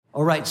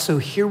All right, so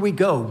here we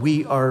go.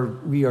 We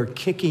are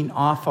kicking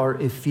off our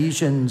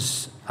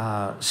Ephesians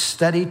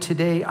study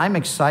today. I'm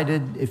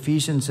excited.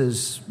 Ephesians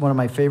is one of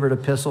my favorite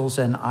epistles,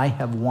 and I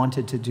have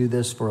wanted to do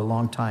this for a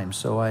long time.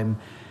 So I'm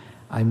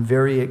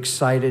very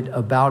excited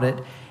about it.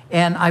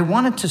 And I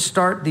wanted to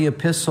start the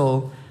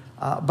epistle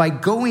by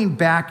going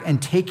back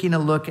and taking a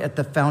look at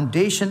the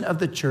foundation of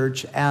the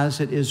church as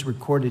it is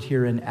recorded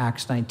here in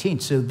Acts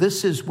 19. So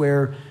this is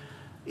where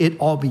it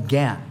all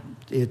began.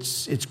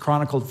 It's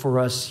chronicled for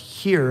us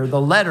here.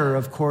 The letter,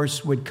 of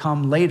course, would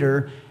come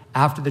later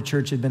after the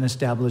church had been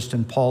established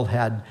and Paul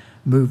had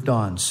moved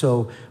on.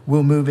 So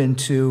we'll move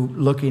into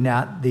looking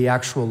at the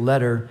actual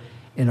letter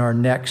in our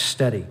next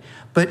study.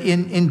 But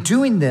in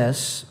doing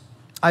this,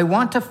 I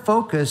want to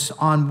focus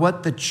on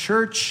what the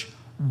church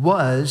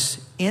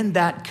was in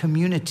that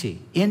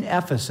community in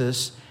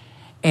Ephesus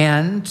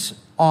and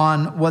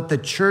on what the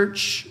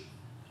church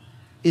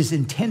is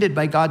intended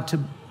by God to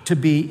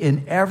be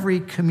in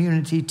every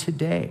community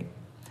today.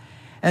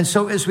 And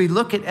so as we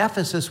look at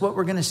Ephesus, what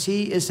we're going to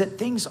see is that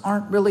things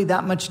aren't really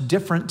that much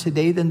different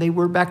today than they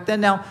were back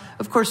then. Now,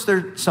 of course, there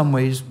are some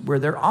ways where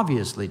they're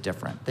obviously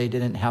different. They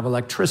didn't have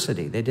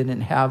electricity. They didn't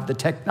have the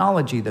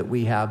technology that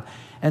we have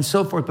and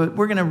so forth. But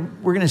we're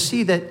going to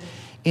see that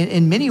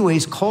in many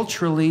ways,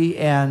 culturally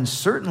and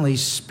certainly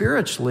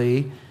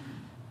spiritually,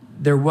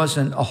 there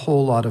wasn't a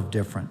whole lot of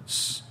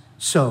difference.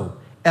 So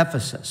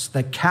Ephesus,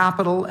 the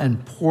capital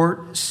and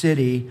port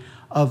city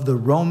of the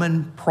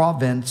Roman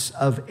province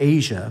of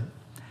Asia,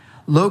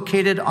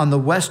 located on the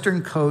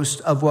western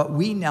coast of what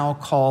we now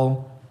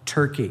call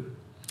Turkey.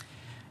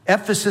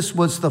 Ephesus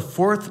was the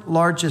fourth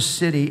largest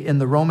city in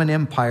the Roman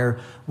Empire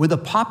with a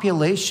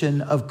population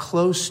of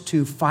close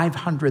to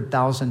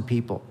 500,000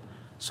 people.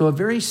 So a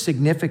very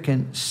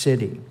significant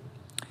city.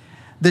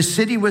 The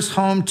city was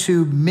home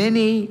to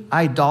many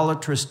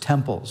idolatrous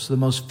temples. The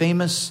most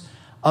famous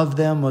of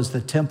them was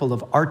the temple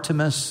of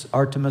Artemis.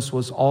 Artemis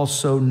was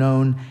also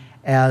known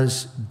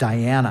as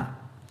Diana.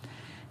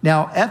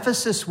 Now,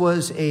 Ephesus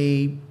was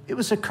a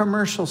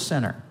commercial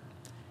center.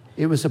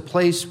 It was a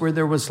place where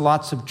there was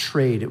lots of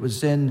trade. It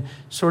was in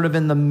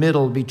the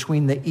middle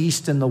between the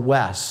east and the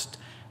west.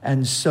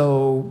 And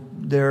so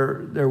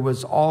there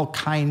was all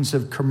kinds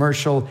of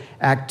commercial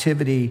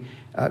activity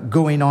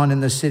going on in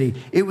the city.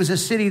 It was a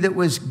city that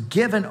was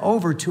given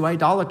over to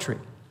idolatry.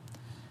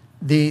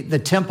 The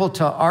temple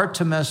to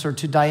Artemis or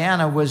to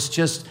Diana was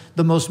just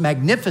the most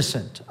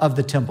magnificent of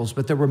the temples,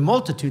 but there were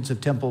multitudes of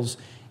temples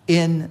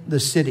in the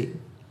city.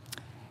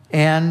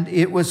 And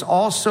it was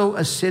also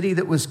a city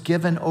that was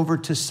given over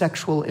to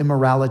sexual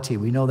immorality.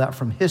 We know that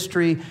from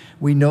history.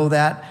 We know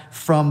that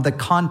from the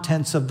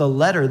contents of the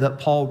letter that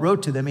Paul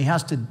wrote to them. He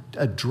has to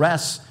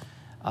address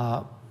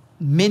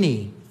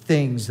many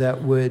things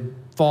that would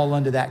fall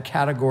under that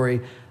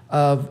category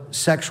of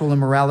sexual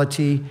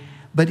immorality.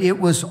 But it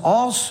was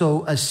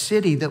also a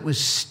city that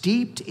was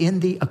steeped in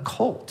the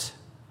occult.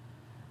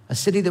 A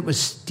city that was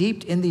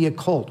steeped in the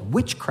occult,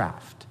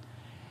 witchcraft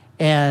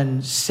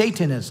and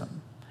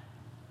Satanism,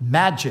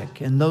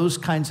 magic, and those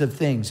kinds of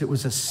things. It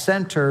was a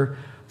center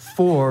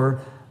for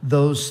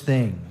those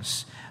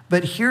things.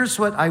 But here's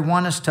what I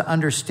want us to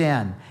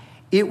understand.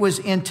 It was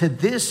into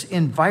this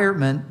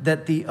environment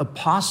that the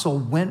apostle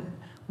went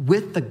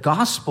with the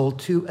gospel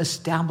to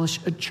establish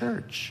a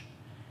church.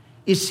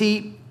 You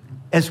see,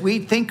 as we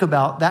think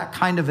about that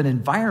kind of an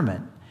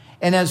environment,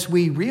 and as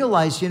we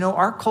realize,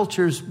 our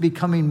culture's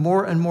becoming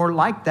more and more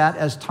like that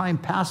as time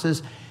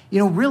passes,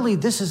 really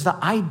this is the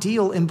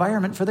ideal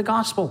environment for the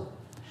gospel.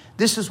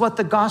 This is what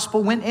the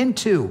gospel went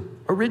into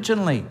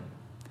originally.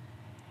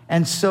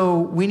 And so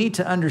we need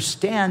to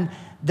understand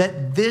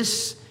that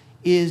this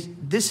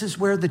is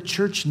where the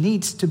church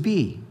needs to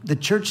be. The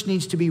church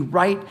needs to be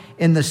right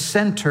in the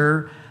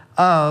center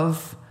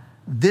of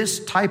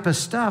this type of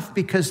stuff,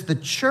 because the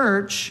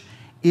church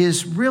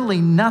is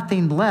really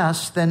nothing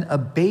less than a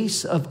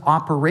base of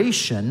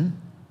operation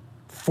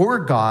for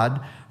God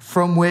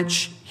from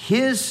which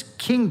his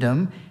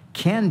kingdom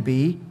can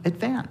be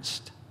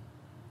advanced.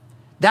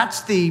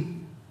 That's the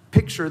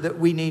picture that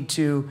we need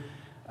to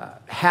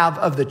have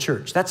of the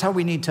church. That's how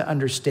we need to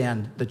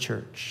understand the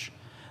church.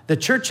 The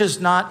church is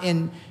not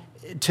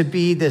to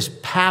be this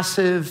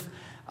passive,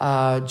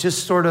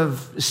 just sort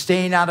of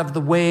staying out of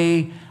the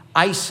way,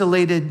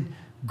 isolated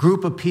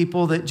group of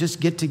people that just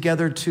get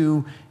together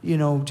to,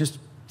 just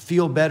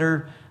feel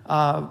better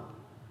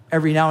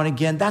every now and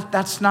again.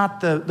 That's not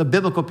the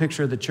biblical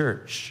picture of the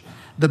church.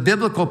 The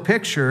biblical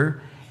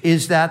picture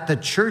is that the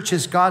church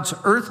is God's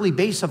earthly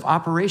base of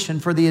operation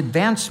for the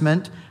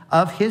advancement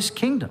of his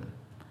kingdom.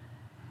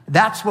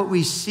 That's what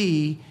we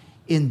see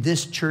in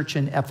this church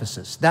in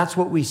Ephesus. That's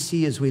what we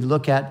see as we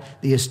look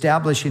at the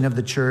establishing of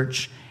the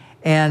church.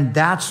 And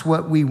that's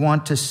what we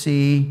want to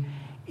see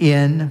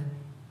in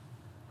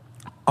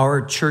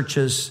our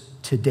churches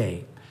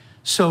today.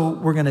 So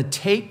we're going to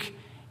take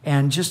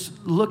and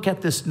just look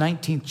at this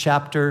 19th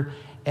chapter,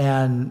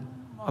 and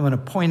I'm going to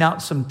point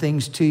out some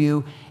things to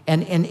you.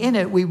 And in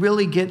it, we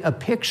really get a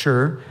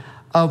picture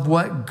of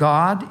what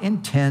God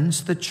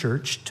intends the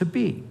church to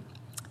be.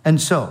 And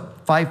so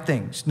 5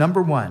 things.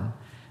 Number 1,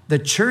 the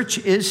church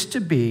is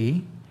to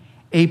be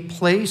a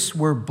place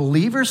where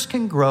believers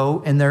can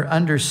grow in their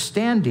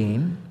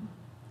understanding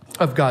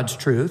of God's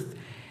truth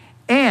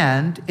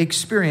and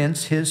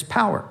experience his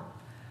power.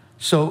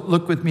 So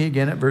look with me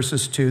again at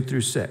verses 2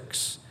 through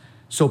 6.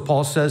 So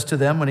Paul says to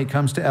them when he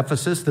comes to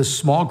Ephesus, this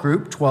small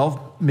group,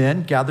 12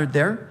 men gathered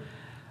there.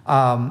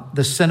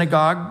 The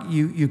synagogue,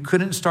 you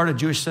couldn't start a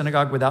Jewish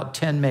synagogue without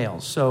 10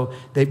 males. So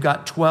they've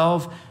got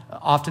 12.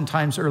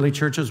 Oftentimes early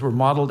churches were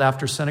modeled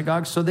after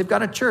synagogues. So they've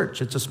got a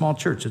church. It's a small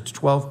church. It's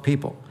 12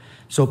 people.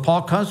 So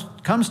Paul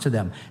comes to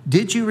them.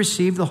 Did you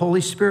receive the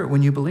Holy Spirit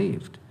when you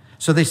believed?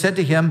 So they said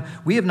to him,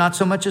 we have not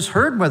so much as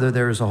heard whether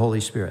there is a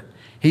Holy Spirit.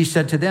 He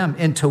said to them,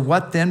 into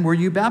what then were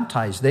you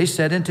baptized? They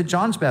said, into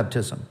John's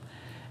baptism.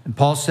 And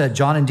Paul said,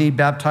 John indeed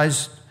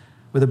baptized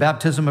with a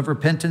baptism of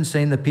repentance,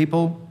 saying to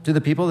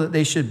the people that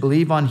they should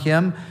believe on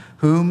him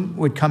whom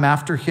would come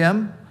after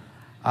him,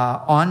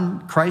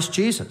 on Christ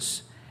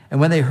Jesus. And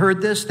when they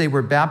heard this, they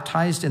were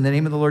baptized in the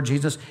name of the Lord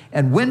Jesus.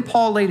 And when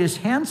Paul laid his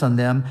hands on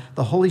them,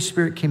 the Holy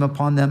Spirit came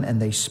upon them,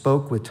 and they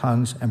spoke with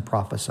tongues and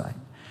prophesied.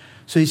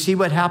 So you see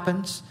what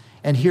happens?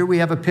 And here we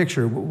have a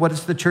picture. What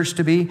is the church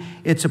to be?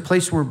 It's a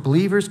place where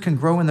believers can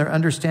grow in their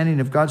understanding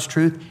of God's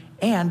truth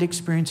and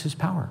experience his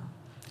power.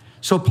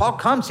 So Paul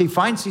comes, he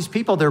finds these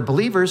people, they're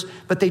believers,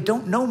 but they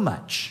don't know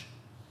much.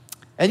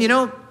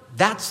 And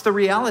that's the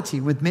reality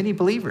with many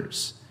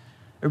believers,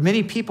 or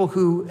many people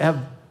who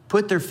have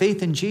put their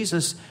faith in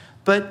Jesus,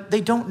 but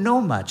they don't know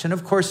much. And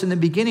of course, in the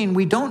beginning,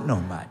 we don't know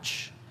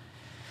much.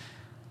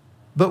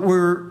 But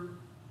we're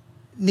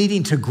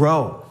needing to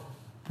grow.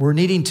 We're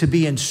needing to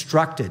be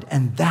instructed.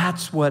 And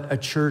that's what a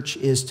church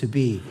is to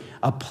be,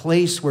 a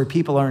place where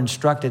people are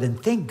instructed.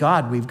 And thank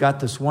God we've got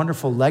this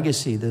wonderful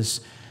legacy,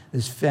 this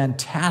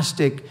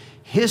fantastic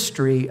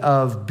history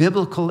of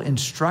biblical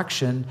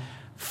instruction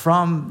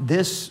from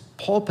this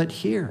pulpit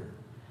here.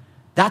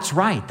 That's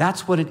right.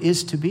 That's what it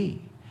is to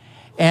be.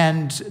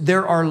 And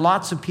there are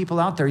lots of people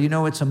out there.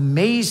 It's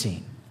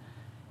amazing.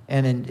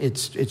 And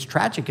it's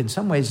tragic in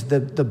some ways, the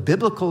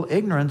biblical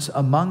ignorance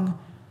among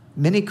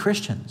many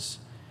Christians.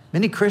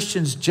 Many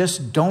Christians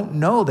just don't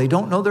know. They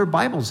don't know their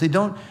Bibles. They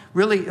don't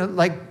really,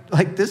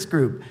 like this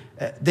group,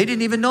 they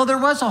didn't even know there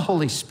was a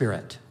Holy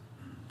Spirit.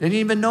 They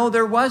didn't even know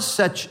there was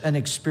such an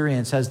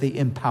experience as the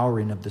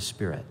empowering of the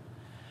Spirit.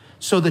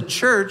 So the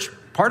church,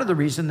 part of the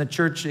reason the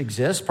church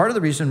exists, part of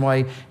the reason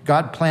why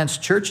God plants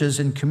churches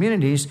and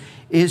communities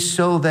is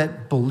so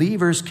that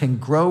believers can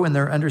grow in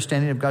their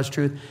understanding of God's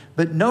truth.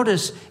 But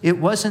notice, it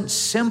wasn't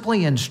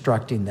simply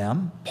instructing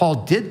them.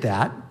 Paul did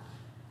that.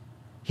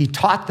 He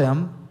taught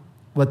them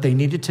what they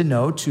needed to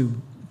know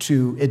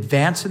to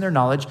advance in their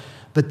knowledge.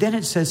 But then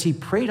it says he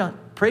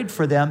prayed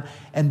for them,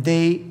 and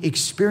they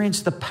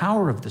experienced the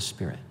power of the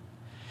Spirit.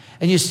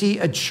 And you see,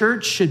 a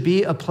church should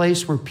be a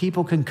place where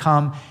people can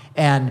come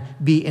and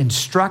be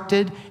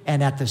instructed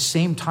and at the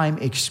same time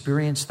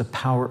experience the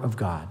power of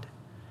God.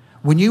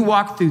 When you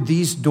walk through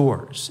these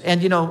doors,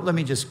 and let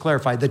me just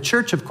clarify, the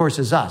church, of course,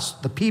 is us,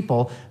 the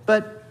people,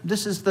 but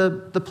this is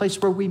the place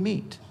where we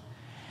meet.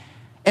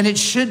 And it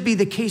should be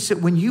the case that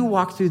when you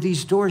walk through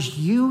these doors,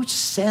 you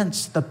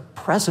sense the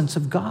presence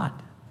of God,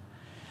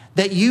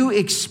 that you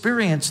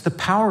experience the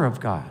power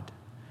of God,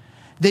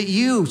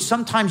 that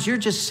sometimes you're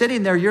just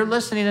sitting there, you're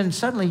listening, and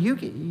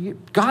suddenly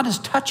God is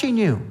touching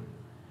you.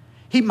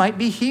 He might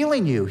be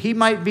healing you. He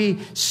might be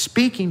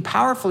speaking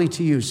powerfully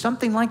to you.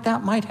 Something like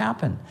that might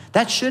happen.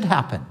 That should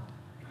happen.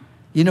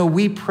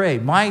 We pray.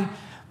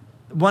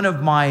 One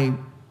of my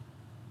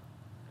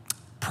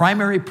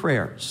primary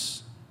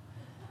prayers,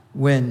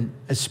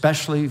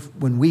 especially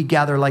when we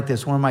gather like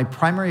this, one of my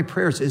primary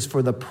prayers is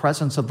for the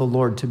presence of the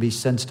Lord to be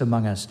sensed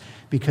among us.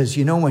 Because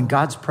when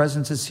God's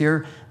presence is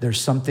here,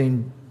 there's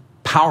something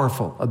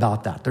powerful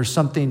about that. There's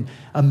something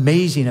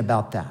amazing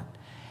about that.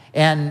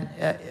 And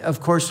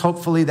of course,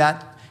 hopefully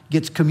that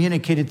gets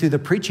communicated through the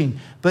preaching,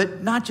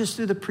 but not just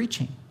through the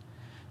preaching.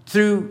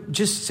 Through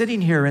just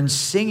sitting here and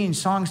singing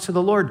songs to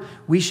the Lord,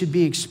 we should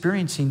be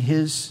experiencing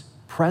his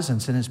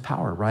presence and his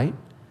power, right?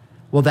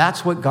 Well,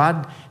 that's what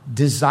God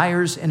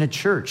desires in a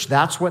church.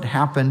 That's what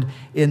happened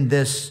in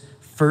this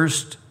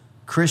first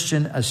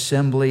Christian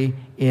assembly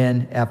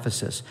in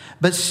Ephesus.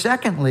 But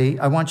secondly,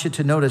 I want you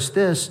to notice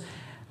this,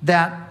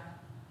 that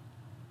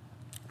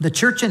the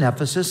church in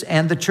Ephesus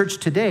and the church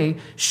today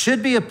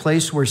should be a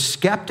place where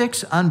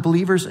skeptics,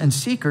 unbelievers, and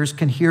seekers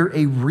can hear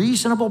a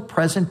reasonable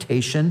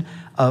presentation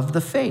of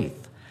the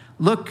faith.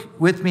 Look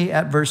with me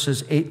at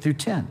verses 8 through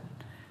 10.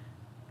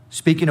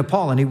 Speaking of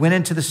Paul, and he went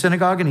into the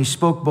synagogue and he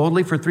spoke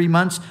boldly for 3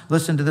 months.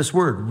 Listen to this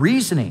word,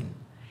 reasoning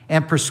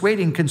and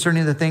persuading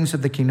concerning the things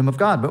of the kingdom of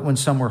God. But when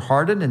some were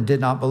hardened and did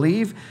not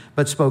believe,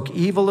 but spoke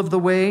evil of the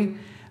way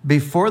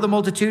before the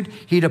multitude,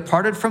 he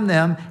departed from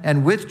them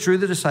and withdrew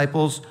the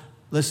disciples,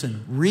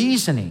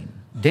 reasoning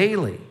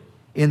daily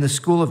in the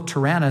school of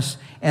Tyrannus.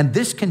 And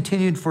this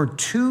continued for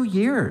 2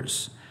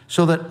 years,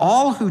 so that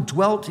all who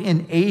dwelt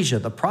in Asia,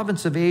 the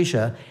province of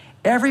Asia,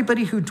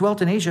 everybody who dwelt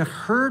in Asia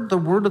heard the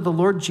word of the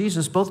Lord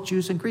Jesus, both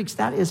Jews and Greeks.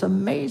 That is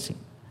amazing.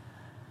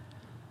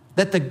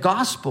 that the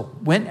gospel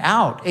went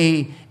out,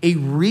 a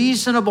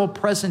reasonable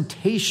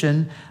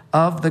presentation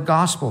of the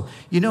gospel.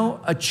 You know,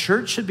 a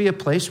church should be a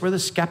place where the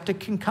skeptic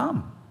can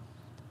come.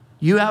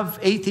 You have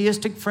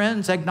atheistic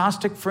friends,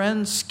 agnostic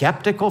friends,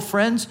 skeptical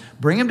friends,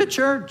 bring them to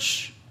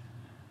church.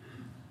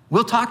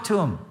 We'll talk to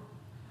them.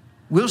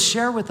 We'll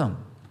share with them.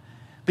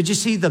 But you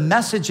see, the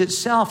message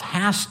itself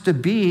has to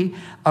be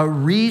a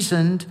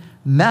reasoned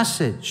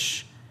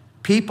message.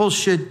 People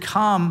should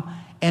come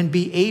and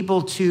be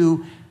able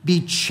to be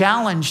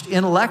challenged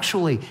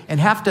intellectually and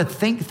have to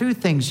think through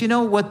things. You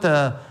know what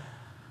the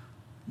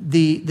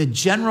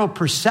general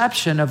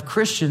perception of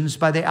Christians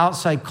by the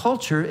outside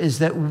culture is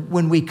that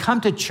when we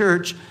come to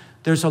church,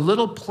 there's a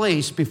little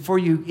place before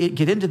you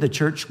get into the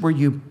church where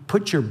you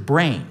put your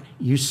brain.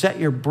 You set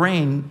your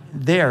brain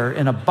there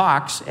in a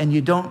box and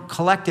you don't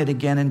collect it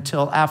again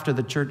until after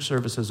the church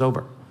service is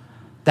over.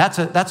 That's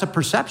a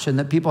perception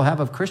that people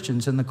have of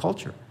Christians in the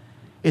culture.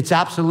 It's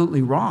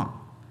absolutely wrong.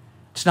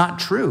 It's not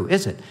true,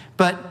 is it?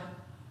 But,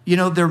 you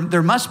know,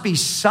 there must be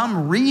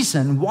some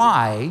reason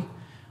why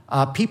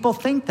people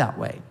think that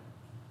way.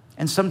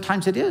 And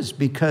sometimes it is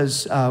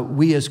because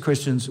we as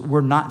Christians,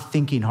 we're not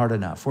thinking hard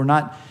enough. We're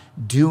not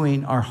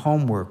doing our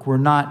homework. We're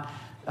not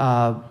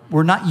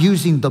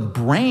using the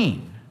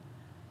brain.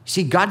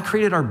 See, God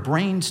created our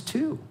brains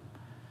too.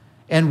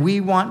 And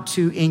we want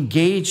to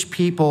engage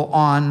people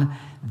on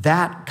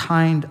that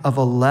kind of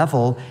a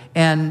level.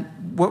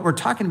 And what we're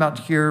talking about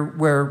here,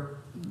 where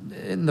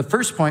in the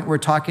first point, we're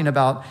talking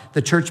about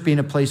the church being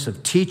a place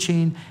of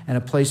teaching and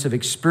a place of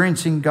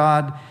experiencing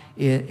God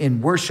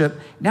in worship.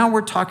 Now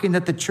we're talking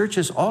that the church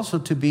is also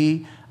to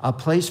be a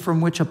place from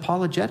which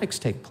apologetics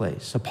take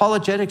place.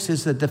 Apologetics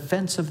is the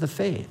defense of the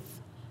faith.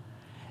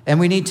 And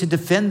we need to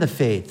defend the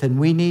faith. And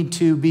we need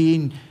to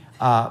be,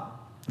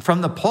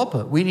 from the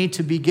pulpit, we need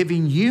to be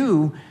giving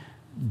you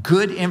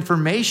good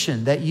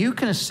information that you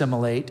can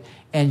assimilate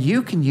and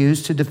you can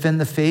use to defend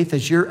the faith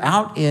as you're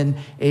out in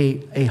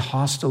a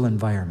hostile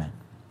environment.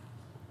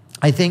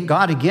 I thank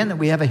God, again, that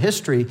we have a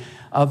history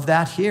of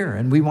that here,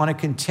 and we want to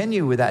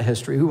continue with that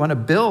history. We want to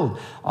build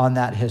on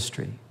that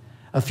history.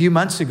 A few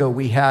months ago,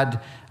 we had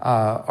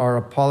our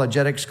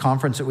apologetics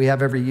conference that we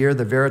have every year,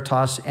 the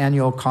Veritas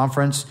Annual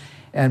Conference,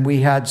 and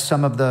we had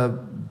some of the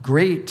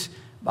great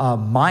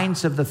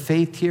minds of the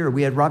faith here.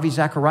 We had Ravi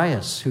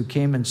Zacharias, who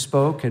came and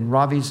spoke, and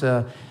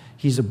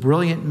he's a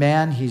brilliant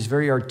man. He's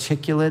very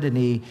articulate, and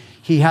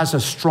he has a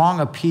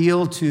strong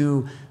appeal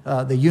to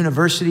the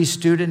university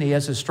student. He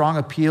has a strong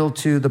appeal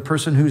to the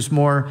person who's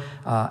more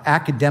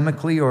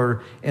academically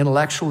or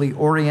intellectually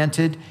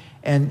oriented,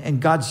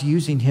 and God's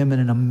using him in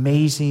an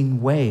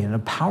amazing way, in a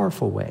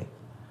powerful way.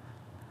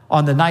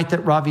 On the night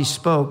that Ravi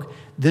spoke,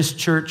 this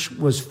church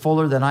was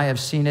fuller than I have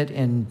seen it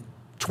in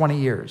 20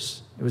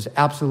 years. It was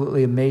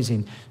absolutely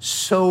amazing.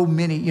 So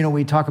many,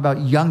 we talk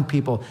about young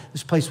people.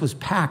 This place was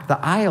packed, the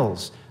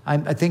aisles.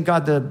 I thank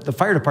God the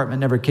fire department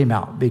never came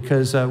out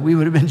because we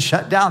would have been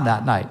shut down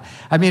that night.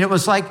 I mean, it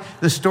was like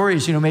the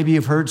stories, maybe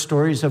you've heard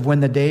stories of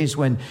the days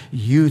when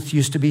youth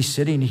used to be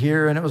sitting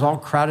here and it was all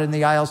crowded in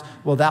the aisles.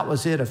 Well, that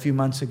was it a few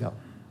months ago.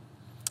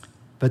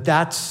 But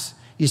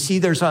you see,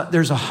 there's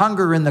a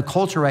hunger in the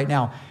culture right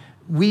now.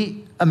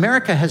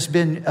 America has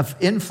been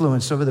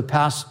influenced over the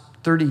past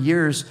 30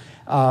 years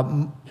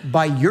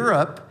by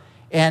Europe,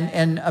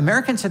 and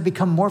Americans have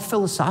become more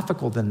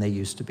philosophical than they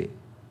used to be.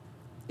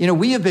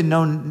 We have been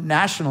known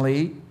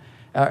nationally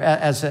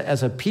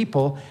as a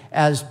people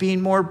as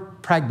being more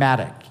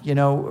pragmatic.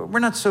 We're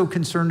not so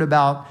concerned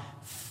about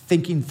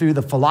thinking through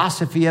the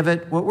philosophy of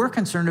it. What we're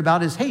concerned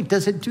about is, hey,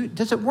 does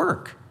it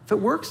work? If it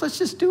works, let's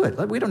just do it.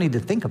 We don't need to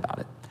think about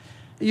it.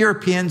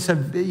 Europeans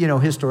have,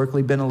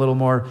 historically been a little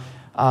more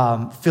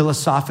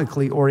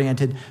philosophically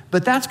oriented,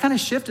 but that's kind of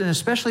shifted,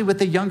 especially with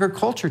the younger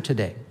culture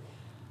today.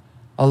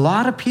 A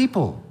lot of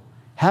people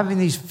having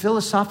these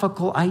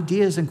philosophical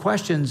ideas and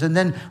questions, and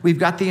then we've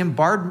got the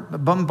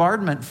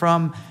bombardment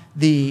from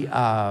the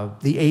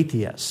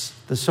atheists,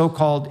 the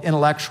so-called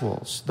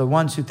intellectuals, the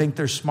ones who think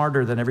they're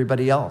smarter than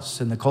everybody else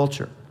in the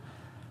culture.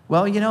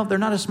 Well, they're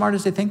not as smart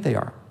as they think they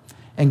are.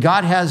 And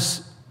God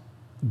has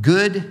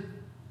good,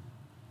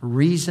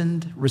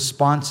 reasoned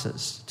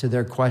responses to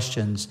their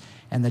questions,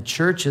 and the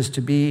church is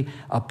to be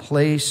a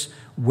place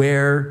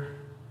where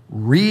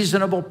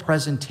reasonable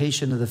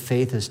presentation of the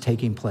faith is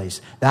taking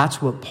place.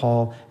 That's what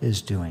Paul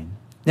is doing.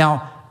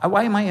 Now,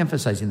 why am I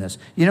emphasizing this?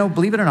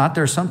 Believe it or not,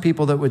 there are some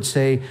people that would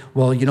say,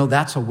 well,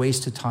 that's a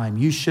waste of time.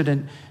 You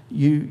shouldn't,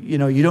 you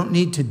don't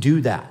need to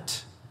do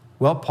that.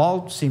 Well,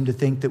 Paul seemed to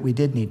think that we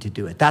did need to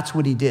do it. That's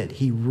what he did.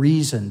 He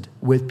reasoned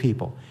with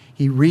people.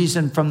 He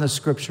reasoned from the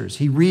scriptures.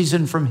 He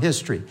reasoned from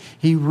history.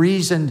 He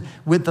reasoned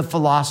with the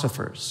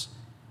philosophers,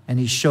 and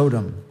he showed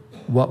them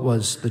what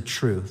was the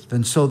truth.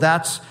 And so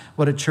that's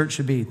what a church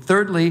should be.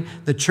 Thirdly,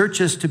 the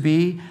church is to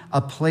be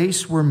a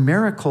place where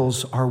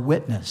miracles are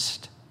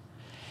witnessed.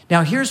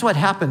 Now, here's what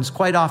happens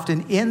quite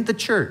often in the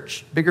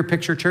church, bigger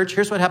picture church.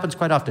 Here's what happens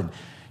quite often.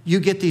 You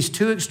get these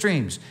two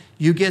extremes.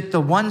 You get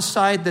the one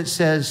side that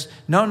says,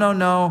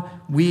 no,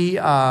 we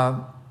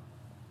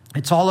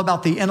It's all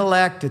about the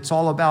intellect. It's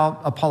all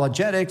about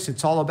apologetics.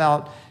 It's all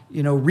about,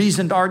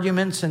 reasoned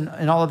arguments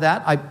and all of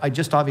that. I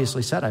just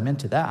obviously said I'm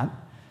into that,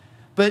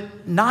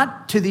 but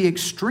not to the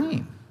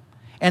extreme.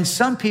 And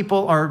some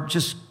people are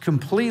just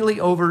completely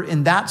over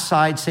in that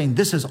side saying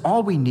this is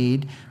all we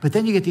need. But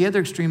then you get the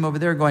other extreme over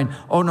there going,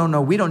 oh, no,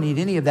 we don't need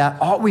any of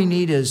that. All we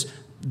need is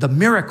the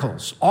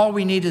miracles. All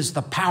we need is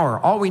the power.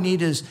 All we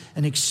need is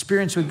an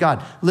experience with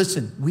God.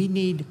 Listen, we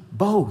need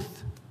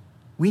both.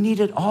 We need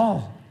it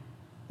all.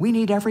 We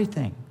need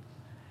everything.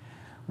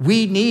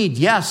 We need,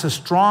 yes, a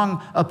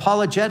strong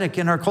apologetic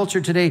in our culture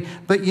today.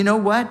 But you know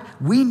what?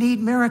 We need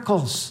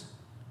miracles.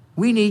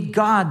 We need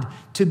God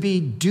to be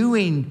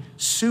doing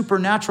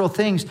supernatural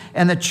things.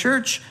 And the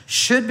church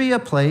should be a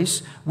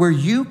place where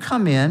you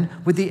come in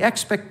with the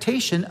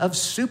expectation of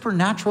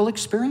supernatural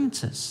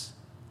experiences.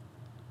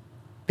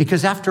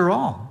 Because after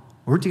all,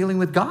 we're dealing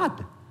with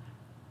God.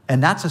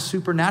 And that's a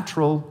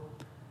supernatural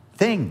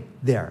thing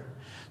there.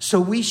 So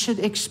we should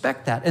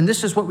expect that. And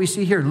this is what we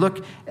see here.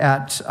 Look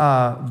at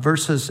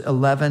verses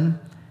 11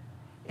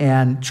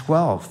 and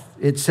 12.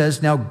 It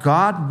says, now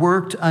God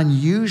worked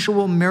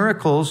unusual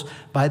miracles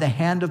by the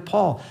hand of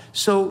Paul.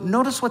 So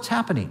notice what's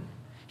happening.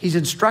 He's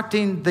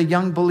instructing the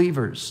young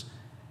believers.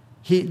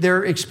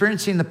 They're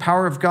experiencing the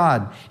power of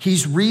God.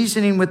 He's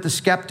reasoning with the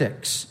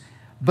skeptics.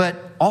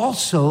 But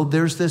also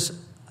there's this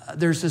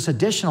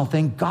additional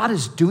thing. God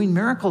is doing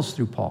miracles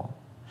through Paul.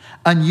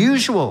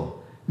 Unusual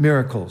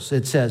miracles,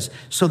 it says,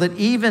 so that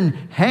even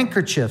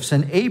handkerchiefs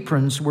and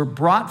aprons were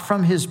brought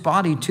from his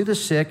body to the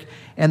sick,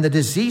 and the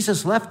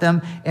diseases left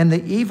them, and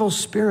the evil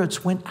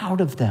spirits went out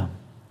of them.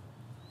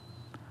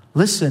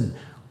 Listen,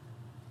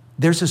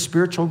 there's a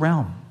spiritual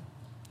realm.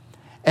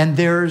 And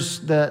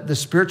there's the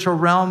spiritual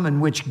realm in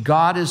which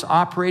God is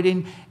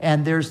operating,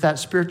 and there's that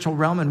spiritual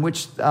realm in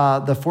which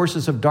the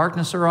forces of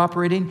darkness are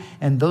operating,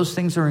 and those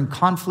things are in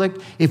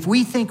conflict. If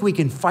we think we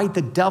can fight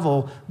the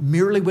devil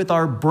merely with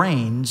our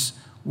brains,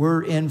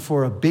 we're in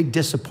for a big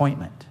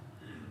disappointment.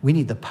 We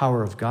need the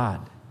power of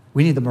God.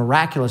 We need the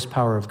miraculous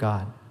power of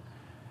God.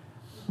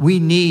 We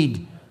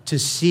need to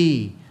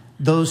see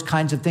those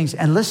kinds of things.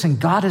 And listen,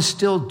 God is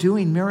still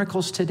doing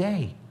miracles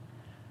today.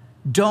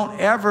 Don't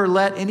ever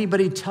let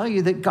anybody tell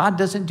you that God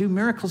doesn't do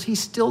miracles. He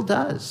still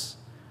does.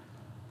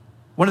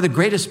 One of the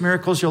greatest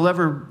miracles you'll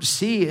ever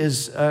see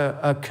is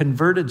a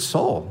converted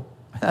soul.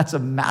 That's a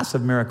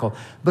massive miracle.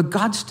 But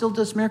God still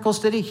does miracles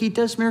today. He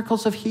does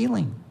miracles of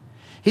healing.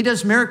 He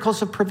does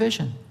miracles of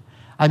provision.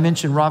 I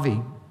mentioned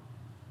Ravi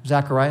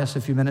Zacharias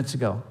a few minutes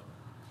ago.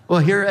 Well,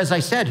 here, as I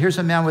said, here's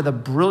a man with a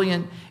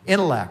brilliant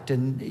intellect.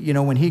 And,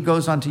 when he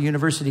goes onto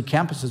university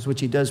campuses, which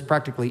he does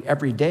practically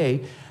every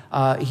day,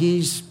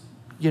 he's,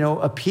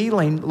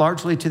 appealing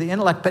largely to the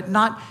intellect, but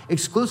not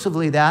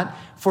exclusively that,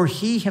 for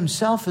he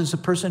himself is a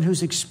person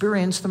who's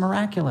experienced the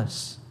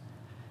miraculous.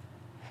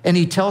 And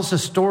he tells a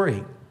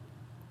story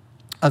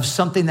of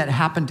something that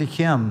happened to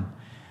him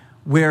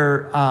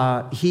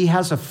where he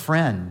has a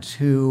friend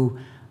who,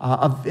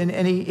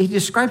 and he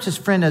describes his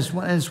friend as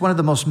one of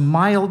the most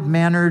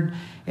mild-mannered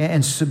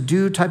and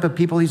subdued type of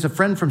people. He's a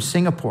friend from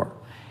Singapore.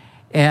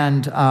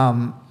 And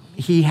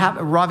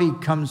Ravi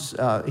comes,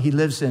 he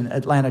lives in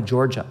Atlanta,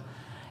 Georgia.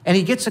 And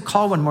he gets a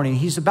call one morning.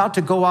 He's about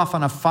to go off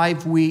on a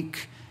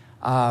 5-week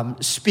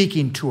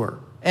speaking tour.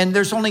 And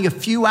there's only a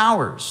few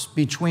hours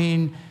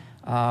between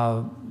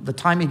the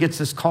time he gets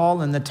this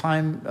call and the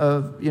time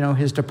of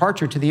his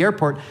departure to the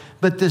airport.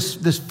 But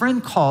this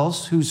friend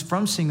calls, who's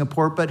from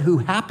Singapore, but who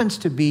happens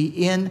to be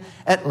in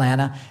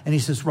Atlanta, and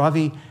he says,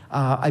 Ravi,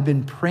 I've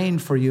been praying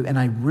for you, and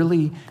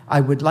I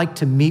would like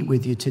to meet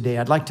with you today.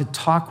 I'd like to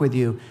talk with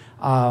you.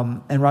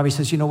 And Ravi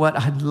says, you know what?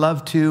 I'd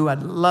love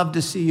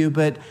to see you,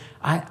 but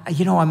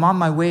I'm on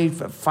my way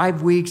for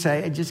 5 weeks.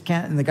 I just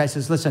can't. And the guy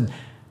says, listen,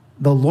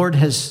 the Lord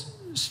has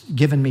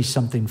given me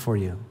something for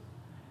you.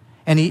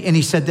 And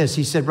he said this.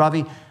 He said,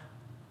 Ravi,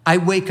 I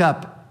wake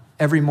up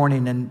every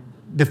morning, and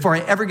before I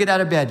ever get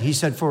out of bed, he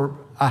said, for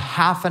a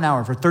half an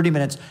hour, for 30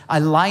 minutes, I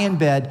lie in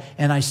bed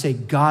and I say,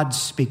 God,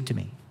 speak to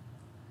me.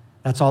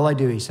 That's all I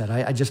do, he said.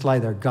 I just lie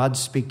there. God,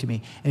 speak to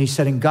me. And he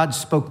said, and God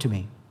spoke to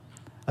me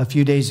a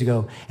few days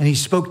ago, and he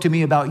spoke to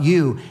me about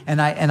you,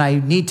 and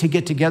I need to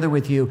get together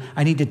with you.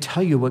 I need to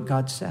tell you what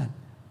God said.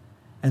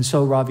 And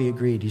so Ravi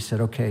agreed. He said,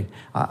 okay,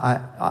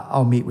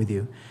 I'll meet with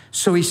you.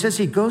 So he says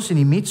he goes and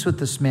he meets with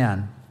this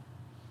man.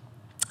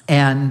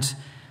 And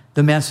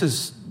the man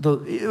says,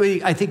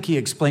 I think he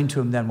explained to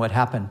him then what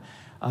happened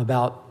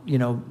about,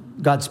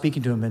 God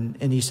speaking to him.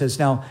 And he says,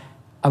 now,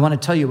 I want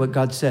to tell you what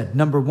God said.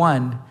 Number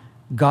one,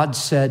 God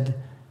said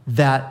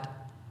that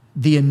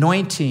the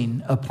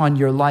anointing upon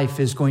your life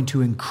is going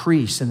to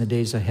increase in the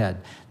days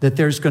ahead, that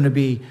there's going to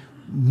be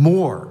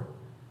more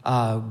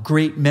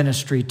great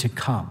ministry to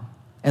come.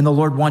 And the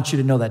Lord wants you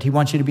to know that. He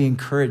wants you to be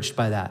encouraged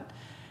by that.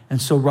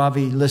 And so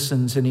Ravi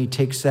listens and he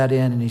takes that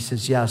in and he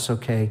says, yes,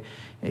 okay.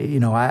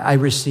 I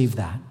received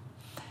that.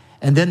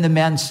 And then the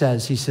man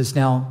says, he says,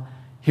 now,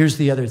 here's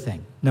the other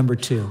thing. Number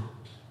two.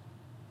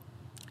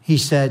 He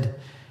said,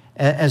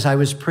 as I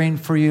was praying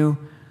for you,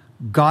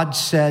 God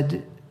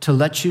said to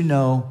let you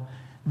know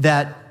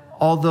that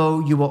although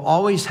you will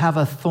always have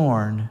a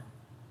thorn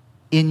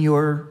in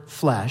your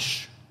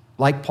flesh,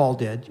 like Paul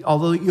did,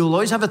 although you'll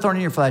always have a thorn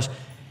in your flesh,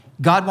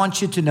 God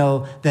wants you to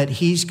know that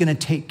he's going to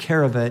take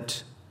care of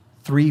it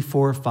 3,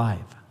 4, 5.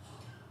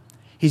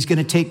 He's going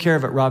to take care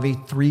of it, Ravi,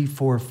 3,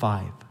 4,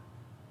 5.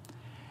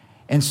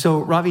 And so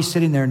Ravi's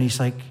sitting there and he's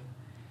like,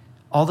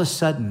 all of a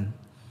sudden,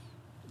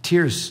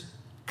 tears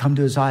come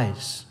to his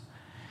eyes.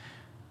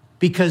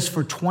 Because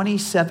for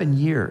 27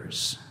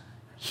 years,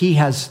 he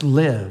has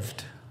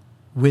lived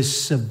with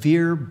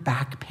severe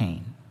back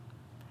pain.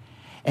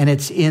 And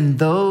it's in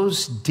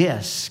those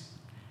discs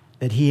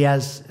that he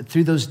has,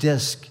 through those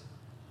discs,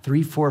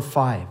 3, 4,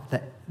 5,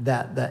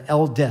 the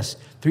L disc,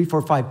 3,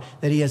 4, 5,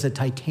 that he has a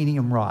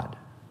titanium rod.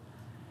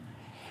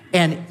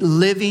 And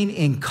living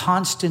in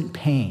constant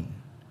pain.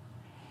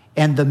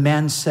 And the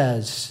man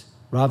says,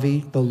 Ravi,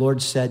 the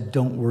Lord said,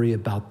 don't worry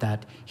about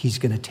that. He's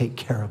going to take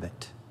care of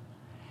it.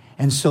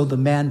 And so the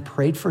man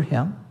prayed for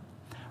him.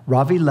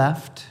 Ravi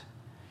left.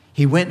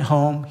 He went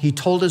home. He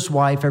told his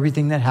wife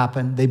everything that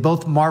happened. They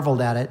both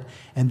marveled at it.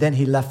 And then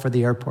he left for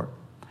the airport.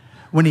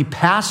 When he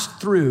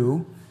passed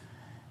through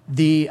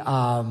the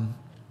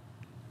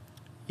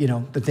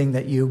thing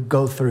that you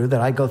go through,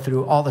 that I go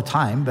through all the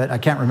time, but I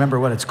can't remember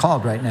what it's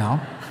called right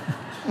now.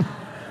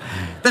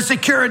 The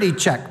security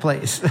check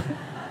place.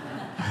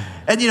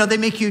 And, they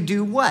make you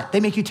do what?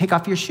 They make you take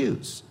off your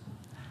shoes.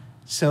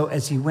 So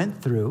as he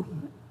went through,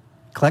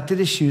 collected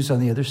his shoes on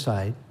the other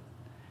side,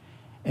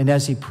 and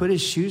as he put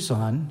his shoes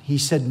on, he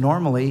said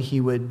normally he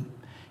would,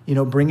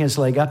 bring his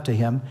leg up to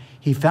him.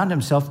 He found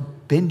himself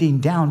bending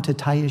down to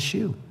tie his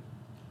shoe.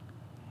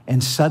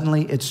 And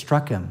suddenly it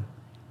struck him.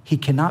 He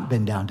cannot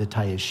bend down to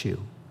tie his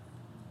shoe.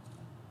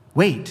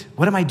 Wait,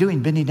 what am I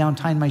doing bending down,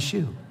 tying my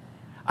shoe?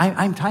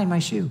 I'm tying my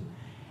shoe.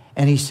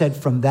 And he said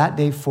from that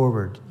day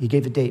forward, he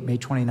gave a date, May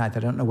 29th, I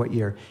don't know what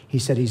year. He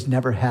said he's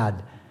never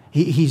had,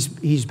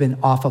 he's been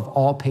off of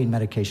all pain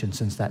medication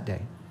since that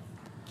day.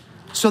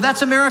 So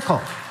that's a miracle.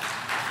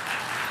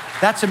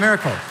 That's a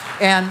miracle.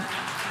 And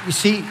you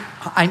see,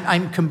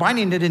 I'm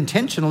combining it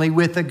intentionally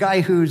with a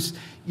guy who's,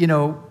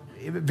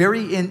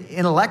 very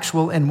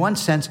intellectual in one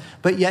sense,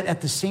 but yet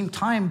at the same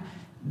time,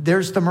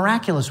 there's the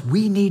miraculous.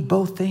 We need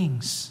both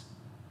things.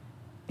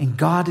 And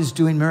God is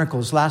doing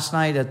miracles. Last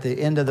night at the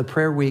end of the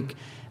prayer week,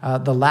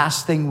 the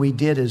last thing we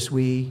did is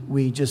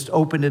we just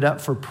opened it up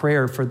for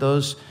prayer for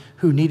those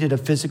who needed a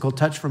physical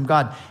touch from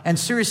God. And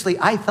seriously,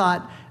 I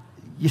thought,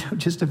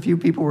 just a few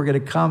people were going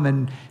to come,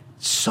 and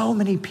so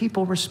many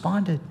people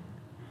responded.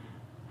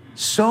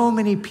 So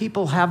many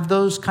people have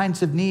those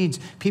kinds of needs.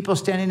 People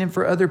standing in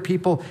for other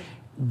people.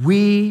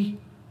 We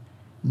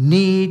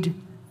need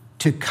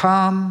to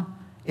come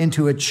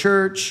into a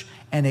church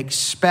and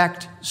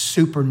expect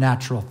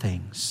supernatural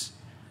things.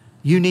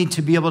 You need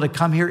to be able to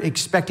come here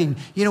expecting,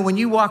 when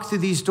you walk through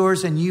these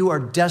doors and you are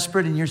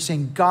desperate and you're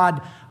saying,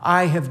 God,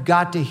 I have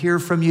got to hear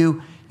from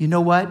you. You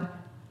know what?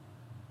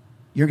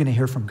 You're going to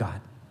hear from God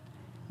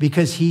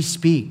because he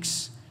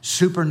speaks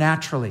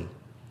supernaturally.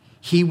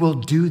 He will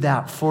do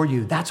that for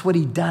you. That's what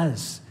he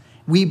does.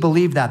 We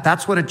believe that.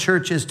 That's what a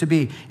church is to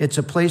be. It's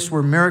a place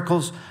where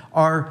miracles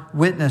are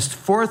witnessed.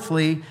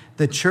 Fourthly,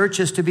 the church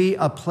is to be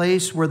a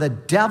place where the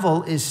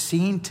devil is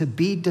seen to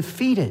be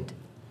defeated.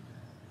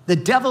 The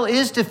devil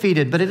is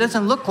defeated, but it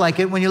doesn't look like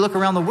it when you look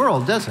around the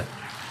world, does it?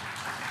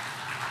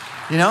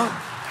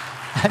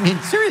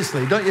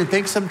 Seriously, don't you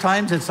think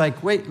sometimes it's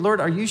like, wait,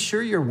 Lord, are you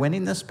sure you're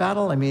winning this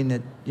battle?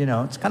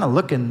 It's kind of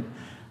looking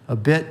a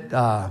bit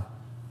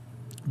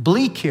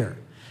bleak here.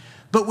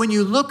 But when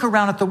you look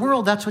around at the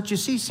world, that's what you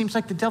see. Seems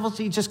like the devil's,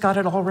 he just got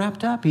it all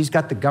wrapped up. He's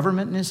got the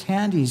government in his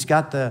hand. He's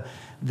got the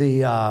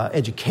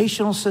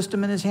educational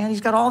system in his hand. He's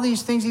got all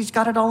these things. He's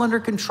got it all under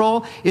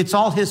control. It's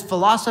all his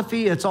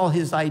philosophy. It's all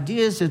his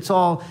ideas. It's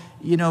all,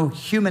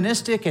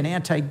 humanistic and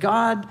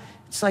anti-God.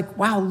 It's like,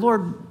 wow,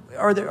 Lord,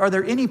 are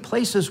there any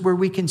places where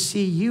we can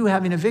see you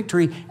having a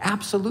victory?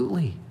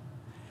 Absolutely.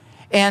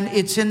 And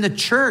it's in the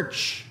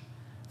church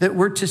that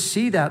we're to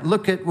see that.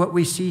 Look at what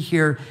we see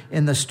here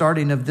in the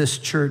starting of this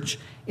church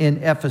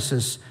in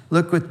Ephesus.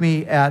 Look with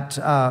me at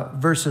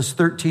verses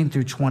 13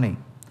 through 20.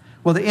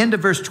 Well, the end of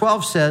verse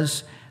 12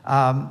 says,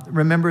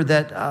 remember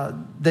that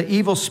the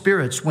evil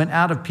spirits went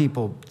out of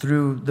people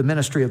through the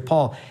ministry of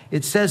Paul.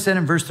 It says then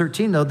in verse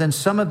 13, though, then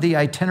some of the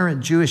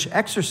itinerant Jewish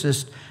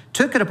exorcists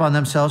took it upon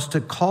themselves to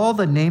call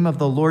the name of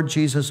the Lord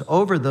Jesus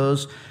over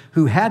those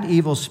who had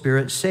evil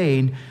spirits,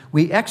 saying,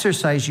 we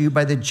exorcise you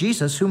by the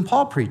Jesus whom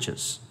Paul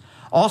preaches.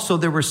 Also,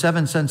 there were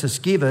 7 sons of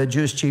Sceva, a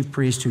Jewish chief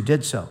priest, who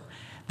did so.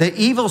 The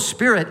evil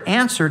spirit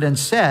answered and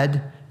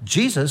said,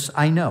 Jesus,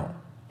 I know,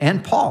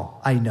 and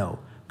Paul, I know,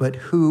 but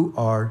who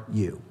are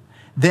you?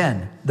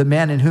 Then the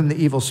man in whom the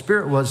evil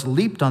spirit was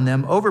leaped on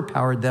them,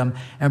 overpowered them,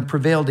 and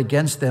prevailed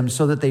against them,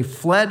 so that they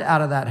fled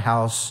out of that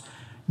house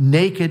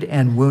naked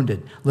and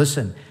wounded.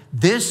 Listen,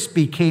 this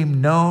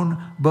became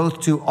known both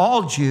to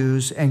all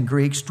Jews and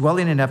Greeks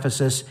dwelling in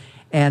Ephesus,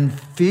 and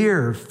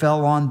fear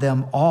fell on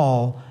them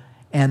all,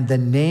 and the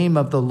name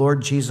of the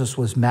Lord Jesus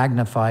was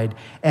magnified.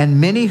 And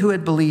many who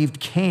had believed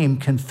came,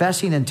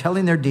 confessing and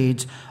telling their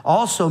deeds.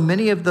 Also,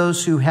 many of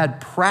those who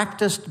had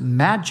practiced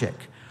magic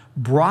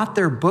brought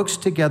their books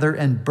together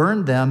and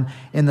burned them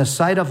in the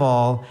sight of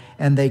all,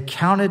 and they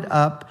counted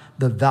up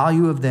the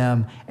value of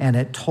them, and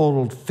it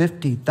totaled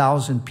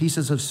 50,000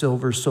 pieces of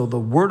silver. So the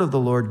word of the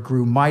Lord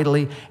grew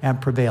mightily and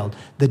prevailed.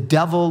 The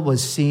devil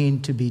was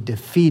seen to be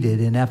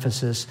defeated in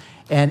Ephesus.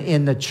 And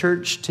in the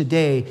church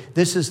today,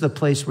 this is the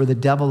place where the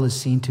devil is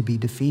seen to be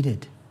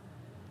defeated.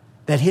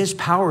 That his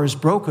power is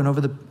broken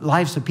over the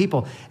lives of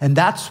people. And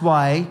that's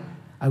why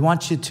I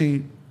want you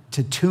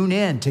to tune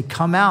in, to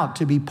come out,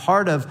 to be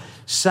part of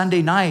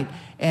Sunday night,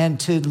 and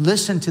to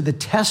listen to the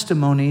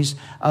testimonies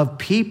of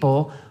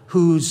people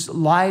whose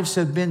lives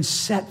have been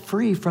set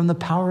free from the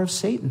power of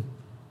Satan.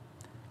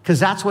 Because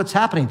that's what's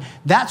happening.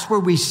 That's where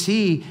we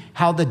see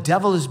how the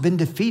devil has been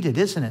defeated,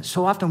 isn't it?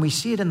 So often we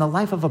see it in the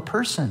life of a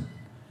person.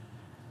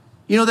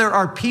 You know, there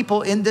are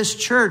people in this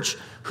church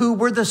who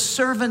were the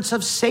servants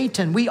of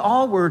Satan. We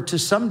all were to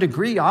some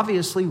degree,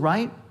 obviously,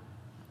 right?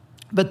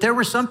 But there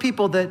were some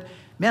people that,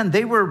 man,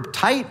 they were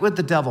tight with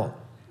the devil.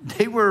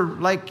 They were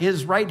like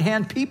his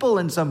right-hand people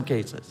in some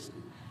cases.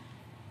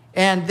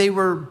 And they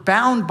were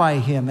bound by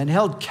him and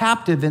held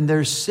captive in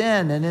their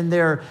sin and in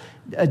their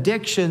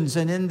addictions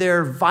and in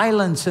their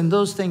violence and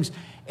those things.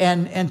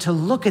 And to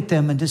look at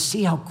them and to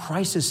see how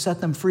Christ has set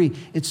them free,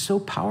 it's so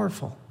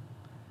powerful.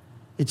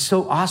 It's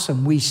so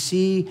awesome. We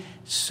see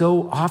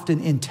so often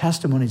in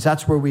testimonies,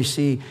 that's where we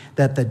see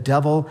that the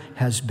devil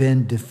has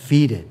been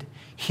defeated.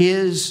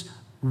 His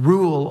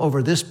rule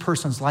over this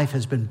person's life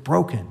has been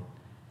broken.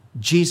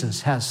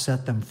 Jesus has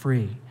set them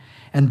free.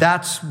 And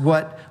that's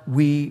what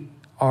we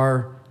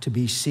are to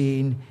be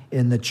seen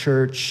in the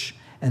church.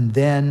 And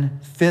then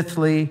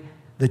fifthly,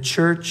 the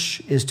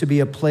church is to be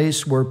a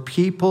place where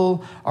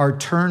people are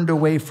turned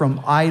away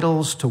from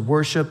idols to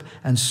worship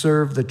and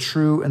serve the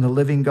true and the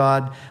living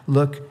God.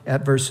 Look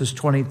at verses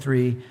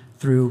 23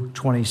 through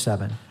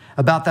 27.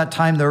 About that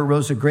time, there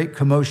arose a great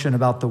commotion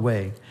about the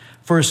way.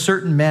 For a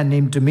certain man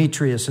named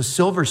Demetrius, a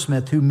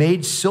silversmith who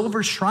made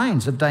silver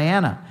shrines of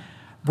Diana,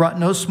 brought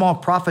no small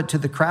profit to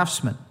the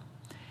craftsmen.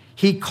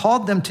 He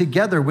called them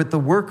together with the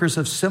workers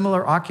of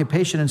similar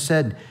occupation and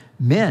said,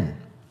 "Men,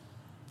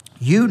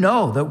 you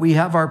know that we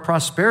have our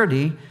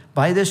prosperity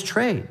by this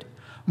trade.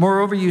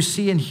 Moreover, you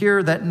see and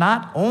hear that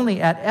not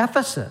only at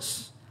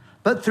Ephesus,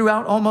 but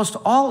throughout almost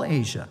all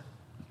Asia,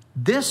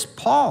 this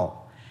Paul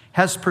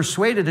has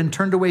persuaded and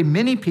turned away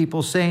many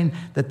people, saying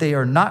that they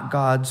are not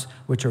gods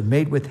which are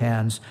made with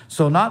hands.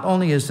 So not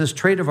only is this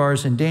trade of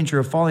ours in danger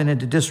of falling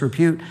into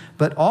disrepute,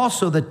 but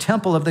also the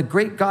temple of the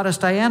great goddess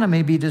Diana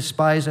may be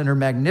despised and her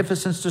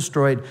magnificence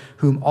destroyed,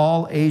 whom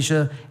all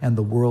Asia and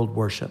the world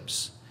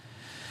worships."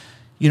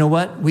 You know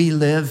what? We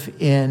live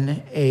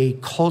in a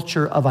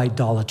culture of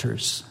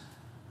idolaters.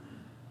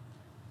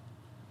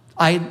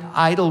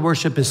 Idol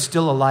worship is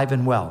still alive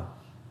and well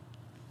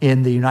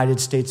in the United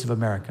States of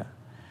America.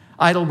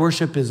 Idol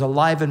worship is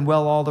alive and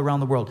well all around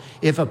the world.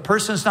 If a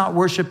person's not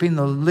worshiping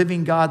the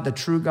living God, the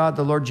true God,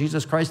 the Lord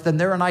Jesus Christ, then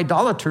they're an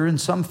idolater in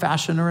some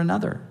fashion or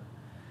another.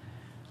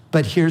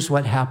 But here's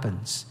what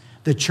happens.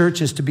 The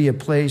church is to be a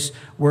place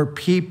where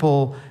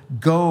people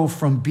go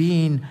from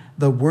being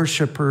the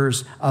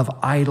worshipers of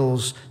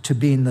idols to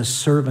being the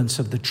servants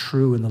of the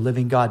true and the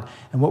living God.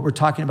 And what we're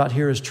talking about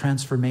here is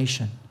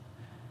transformation.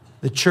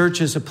 The church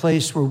is a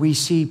place where we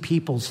see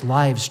people's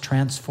lives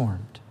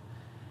transformed.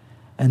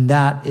 And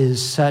that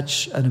is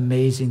such an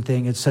amazing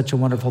thing. It's such a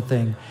wonderful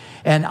thing.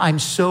 And I'm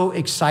so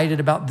excited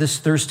about this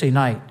Thursday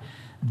night.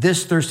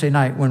 This Thursday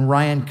night when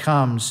Ryan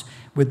comes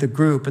with the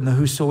group and the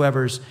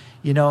whosoevers,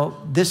 you know,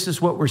 this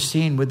is what we're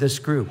seeing with this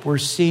group. We're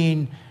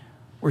seeing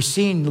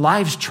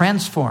lives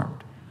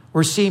transformed.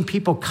 We're seeing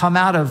people come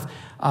out of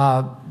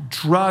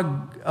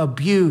drug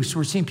abuse.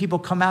 We're seeing people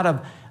come out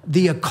of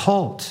the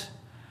occult.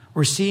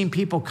 We're seeing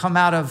people come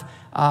out of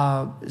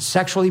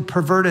sexually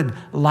perverted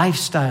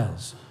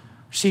lifestyles.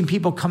 We're seeing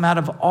people come out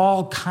of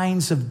all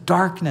kinds of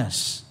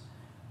darkness.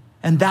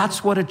 And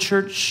that's what a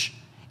church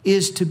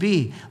is to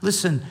be.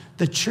 Listen,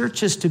 the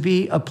church is to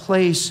be a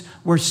place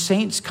where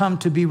saints come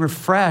to be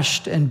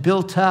refreshed and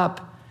built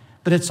up,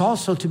 but it's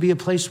also to be a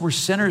place where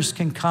sinners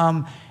can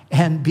come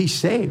and be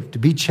saved, to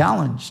be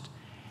challenged.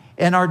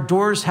 And our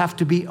doors have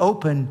to be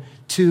open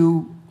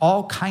to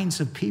all kinds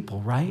of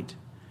people, right?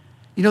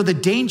 You know, the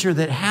danger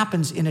that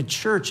happens in a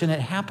church, and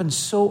it happens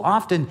so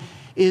often,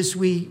 is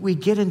we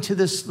get into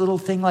this little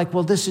thing like,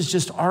 well, this is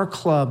just our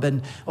club,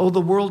 and oh,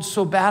 the world's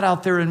so bad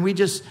out there, and we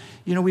just,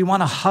 you know, we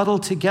want to huddle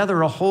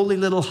together, a holy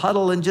little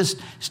huddle, and just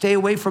stay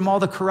away from all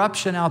the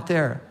corruption out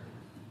there.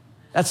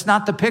 That's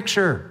not the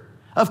picture.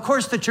 Of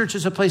course, the church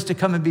is a place to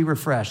come and be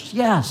refreshed.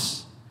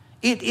 Yes,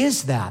 it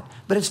is that,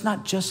 but it's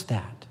not just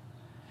that.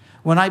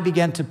 When I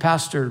began to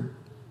pastor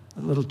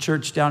a little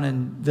church down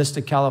in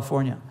Vista,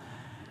 California,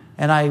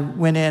 and I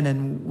went in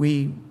and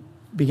we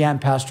began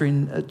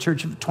pastoring a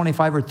church of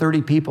 25 or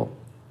 30 people.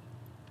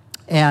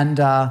 And,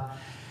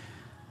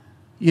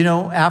 you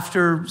know,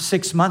 after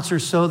 6 months or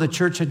so, the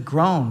church had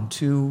grown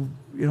to,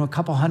 a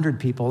couple hundred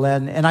people.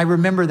 And I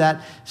remember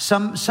that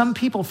some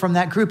people from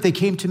that group, they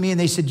came to me and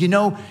they said,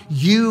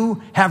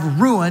 you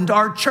have ruined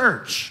our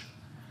church.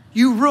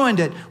 You ruined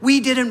it.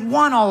 We didn't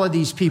want all of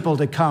these people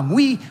to come.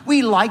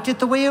 We liked it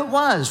the way it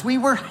was. We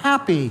were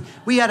happy.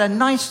 We had a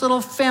nice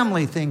little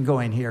family thing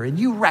going here, and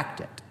you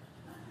wrecked it.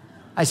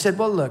 I said,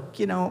 well, look,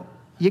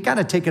 you got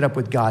to take it up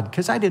with God,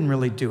 because I didn't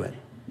really do it.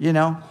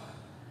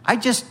 I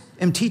just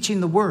am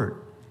teaching the word.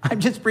 I'm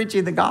just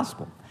preaching the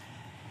gospel.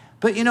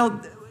 But,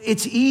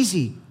 it's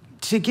easy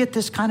to get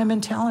this kind of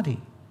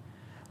mentality.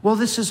 Well,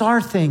 this is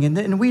our thing,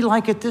 and we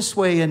like it this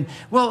way. And,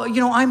 well,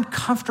 I'm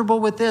comfortable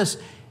with this.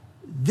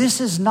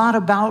 This is not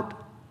about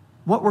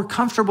what we're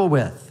comfortable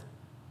with.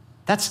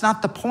 That's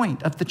not the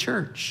point of the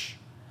church.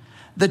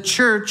 The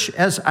church,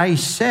 as I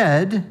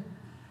said,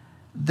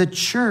 the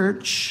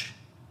church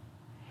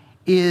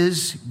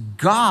is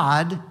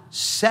God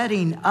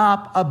setting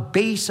up a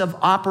base of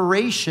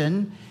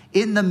operation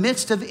in the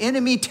midst of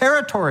enemy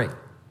territory.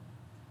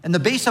 And the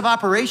base of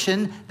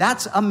operation,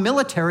 that's a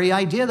military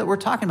idea that we're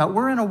talking about.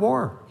 We're in a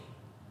war.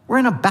 We're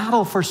in a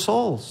battle for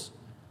souls.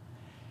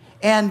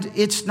 And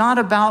it's not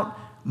about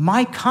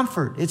my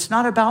comfort. It's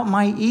not about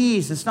my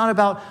ease. It's not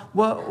about,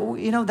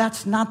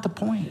 that's not the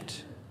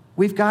point.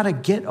 We've got to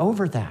get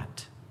over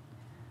that.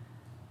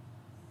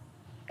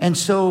 And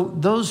so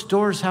those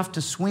doors have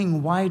to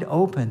swing wide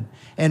open.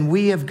 And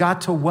we have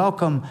got to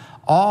welcome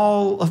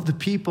all of the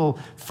people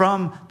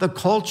from the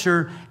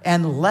culture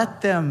and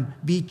let them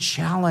be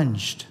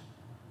challenged.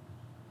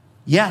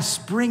 Yes,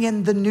 bring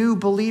in the new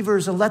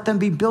believers and let them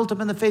be built up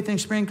in the faith and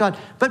experience God.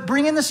 But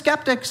bring in the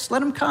skeptics. Let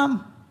them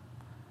come.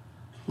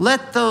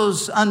 Let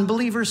those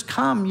unbelievers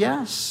come,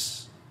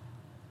 yes.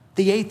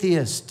 The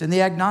atheists and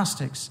the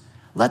agnostics.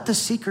 Let the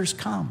seekers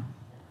come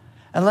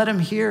and let them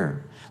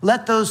hear.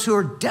 Let those who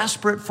are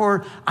desperate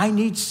for, I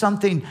need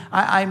something.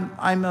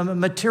 I'm a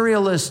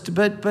materialist,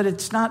 but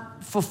it's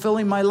not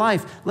fulfilling my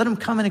life. Let them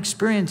come and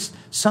experience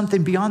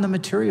something beyond the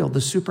material,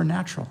 the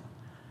supernatural.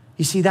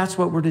 You see, that's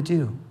what we're to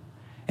do.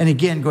 And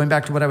again, going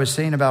back to what I was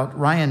saying about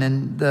Ryan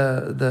and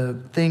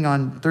the thing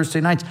on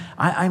Thursday nights,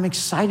 I'm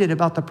excited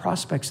about the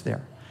prospects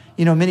there.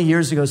 Many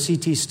years ago,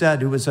 C.T.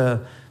 Studd, who was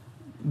a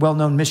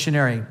well-known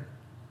missionary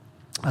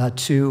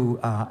to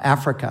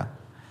Africa,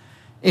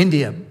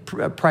 India,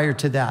 prior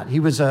to that, he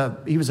was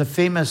a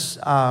famous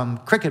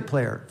cricket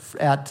player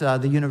at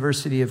the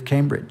University of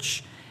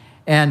Cambridge,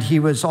 and he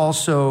was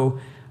also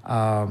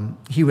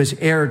he was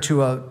heir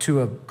to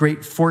a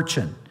great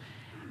fortune,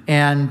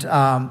 and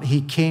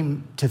he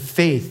came to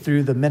faith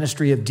through the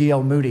ministry of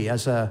D.L. Moody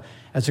as a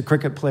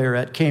cricket player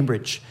at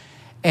Cambridge,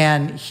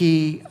 and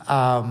he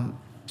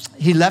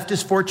left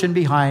his fortune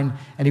behind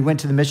and he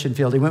went to the mission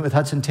field. He went with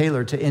Hudson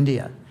Taylor to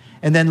India.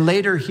 And then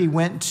later he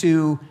went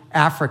to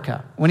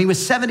Africa. When he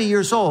was 70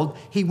 years old,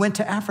 he went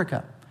to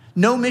Africa.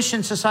 No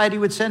mission society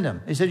would send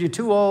him. They said, you're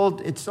too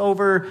old. It's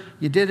over.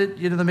 You did it.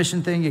 You did the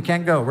mission thing. You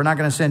can't go. We're not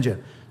going to send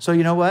you. So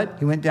you know what?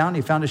 He went down.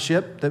 He found a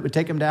ship that would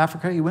take him to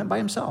Africa. He went by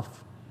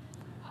himself.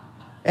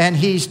 And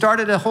he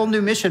started a whole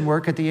new mission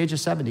work at the age of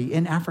 70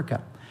 in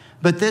Africa.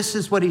 But this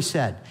is what he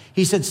said.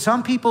 He said,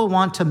 some people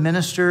want to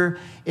minister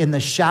in the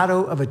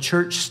shadow of a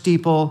church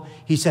steeple.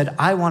 He said,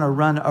 I want to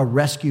run a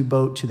rescue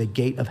boat to the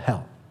gate of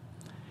hell.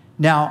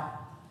 Now,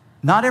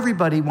 not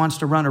everybody wants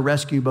to run a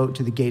rescue boat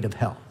to the gate of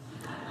hell,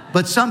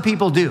 but some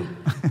people do.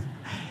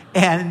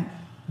 And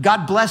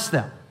God bless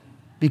them,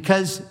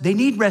 because they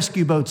need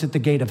rescue boats at the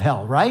gate of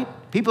hell, right?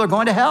 People are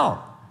going to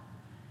hell.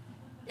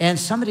 And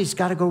somebody's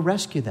got to go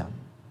rescue them.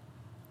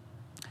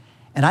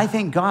 And I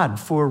thank God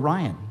for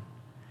Ryan.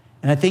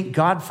 And I thank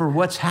God for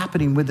what's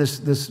happening with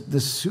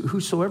this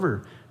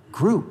whosoever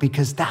group,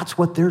 because that's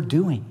what they're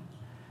doing.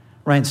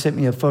 Ryan sent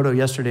me a photo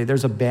yesterday.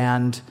 There's a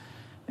band,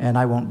 and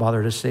I won't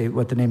bother to say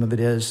what the name of it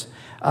is.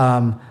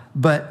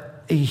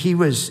 But he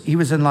was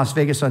in Las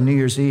Vegas on New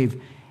Year's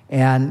Eve,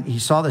 and he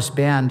saw this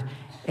band,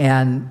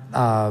 and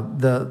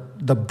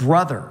the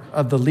brother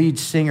of the lead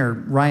singer,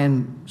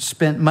 Ryan,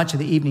 spent much of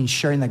the evening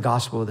sharing the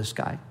gospel with this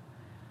guy.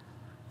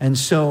 And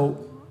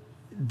so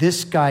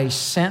this guy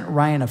sent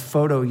Ryan a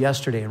photo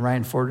yesterday, and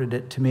Ryan forwarded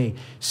it to me.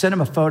 Sent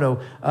him a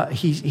photo.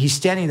 He's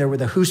standing there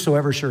with a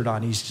whosoever shirt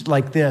on. He's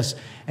like this,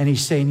 and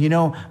he's saying,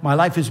 my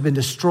life has been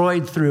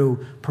destroyed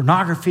through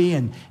pornography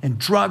and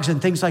drugs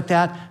and things like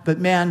that. But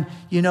man,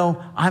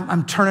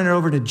 I'm turning it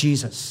over to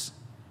Jesus,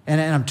 and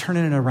I'm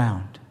turning it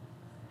around.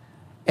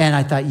 And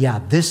I thought, yeah,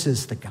 this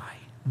is the guy.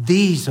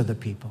 These are the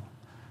people.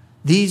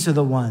 These are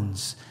the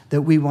ones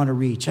that we want to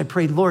reach. I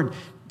prayed, Lord,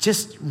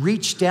 just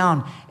reach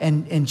down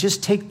and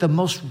just take the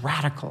most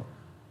radical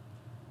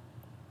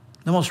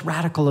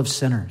of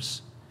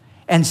sinners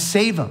and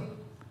save them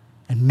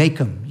and make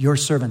them your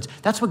servants.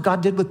 That's what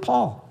God did with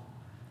Paul.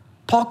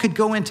 Paul could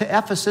go into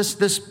Ephesus,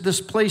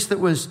 this place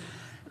that was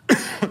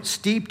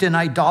steeped in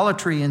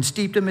idolatry and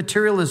steeped in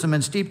materialism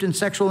and steeped in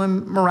sexual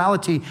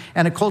immorality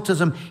and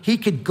occultism. He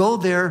could go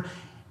there.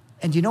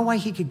 And you know why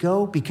he could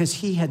go? Because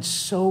he had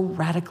so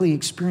radically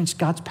experienced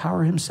God's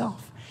power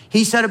himself.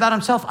 He said about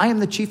himself, I am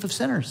the chief of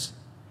sinners.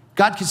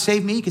 God could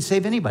save me. He could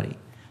save anybody.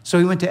 So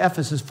he went to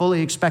Ephesus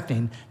fully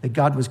expecting that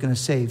God was going to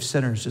save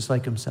sinners just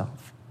like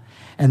himself.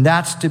 And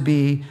that's to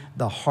be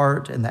the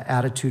heart and the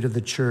attitude of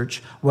the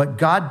church. What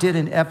God did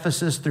in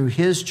Ephesus through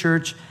his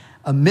church,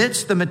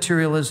 amidst the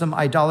materialism,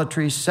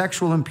 idolatry,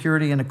 sexual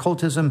impurity, and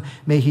occultism,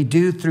 may he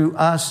do through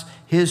us,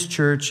 his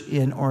church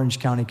in Orange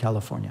County,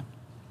 California,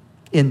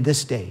 in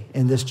this day,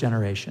 in this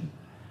generation.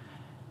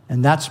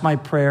 And that's my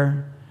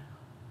prayer,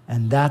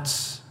 and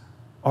that's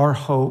our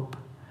hope,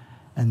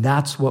 and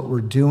that's what we're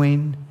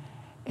doing.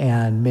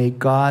 And may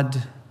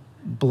God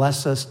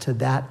bless us to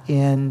that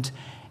end.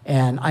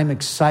 And I'm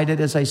excited,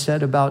 as I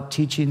said, about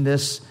teaching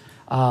this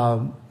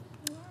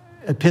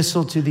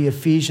epistle to the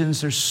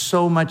Ephesians. There's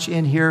so much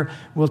in here.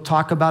 We'll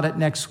talk about it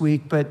next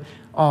week, but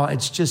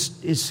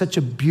it's such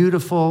a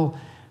beautiful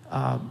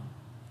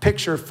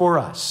picture for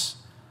us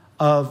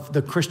of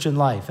the Christian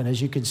life. And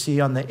as you can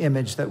see on the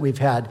image that we've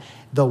had,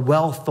 the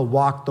wealth, the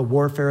walk, the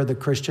warfare of the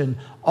Christian,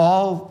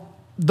 all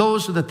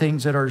those are the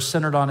things that are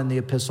centered on in the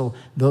epistle.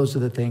 Those are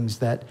the things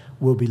that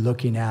we'll be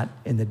looking at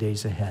in the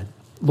days ahead.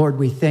 Lord,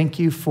 we thank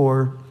you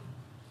for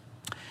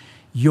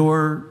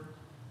your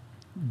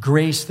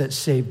grace that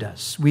saved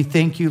us. We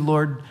thank you,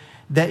 Lord,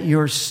 that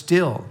you're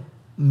still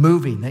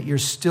moving, that you're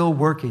still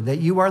working, that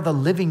you are the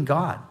living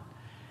God,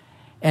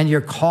 and you're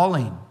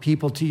calling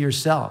people to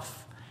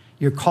yourself.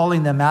 You're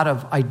calling them out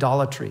of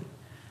idolatry.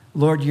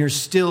 Lord, you're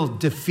still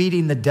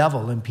defeating the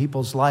devil in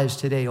people's lives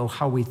today. Oh,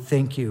 how we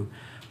thank you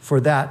for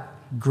that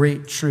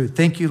great truth.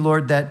 Thank you,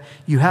 Lord, that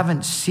you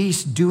haven't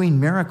ceased doing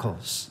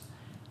miracles.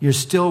 You're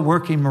still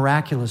working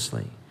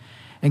miraculously.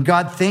 And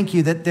God, thank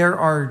you that there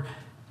are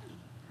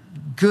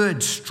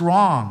good,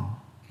 strong,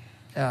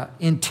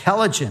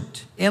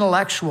 intelligent,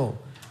 intellectual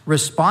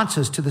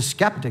responses to the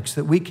skeptics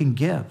that we can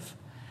give.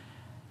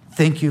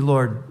 Thank you,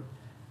 Lord,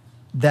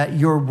 that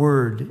your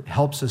word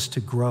helps us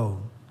to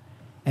grow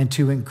and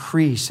to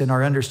increase in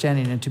our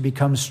understanding and to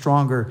become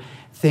stronger.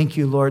 Thank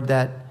you, Lord,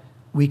 that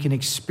we can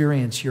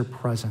experience your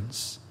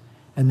presence.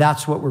 And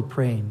that's what we're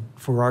praying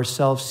for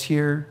ourselves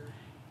here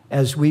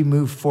as we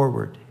move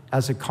forward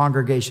as a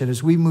congregation,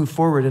 as we move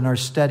forward in our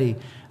study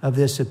of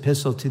this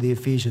epistle to the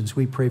Ephesians.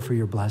 We pray for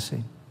your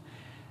blessing.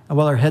 And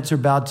while our heads are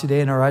bowed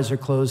today and our eyes are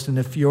closed, and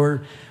if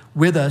you're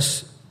with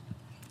us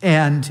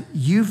and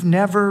you've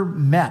never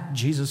met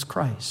Jesus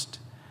Christ,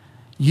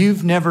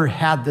 you've never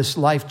had this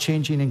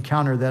life-changing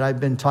encounter that I've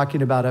been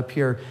talking about up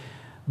here,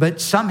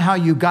 but somehow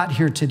you got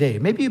here today.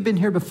 Maybe you've been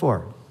here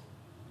before,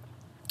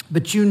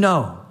 but you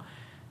know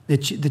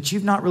that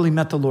you've not really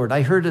met the Lord.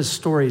 I heard a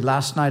story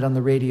last night on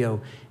the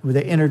radio with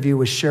an interview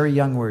with Sherry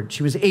Youngward.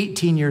 She was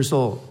 18 years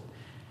old.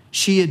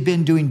 She had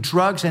been doing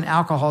drugs and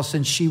alcohol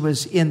since she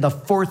was in the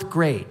 4th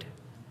grade.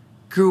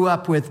 Grew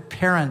up with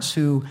parents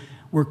who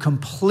were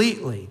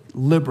completely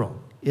liberal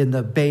in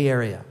the Bay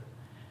Area.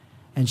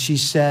 And she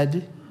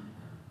said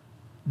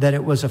that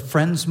it was a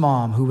friend's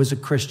mom who was a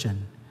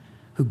Christian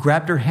who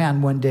grabbed her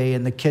hand one day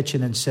in the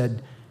kitchen and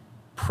said,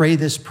 "Pray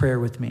this prayer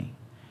with me."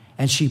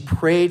 And she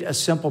prayed a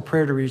simple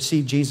prayer to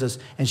receive Jesus.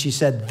 And she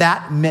said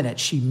that minute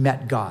she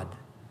met God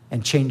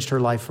and changed her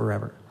life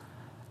forever.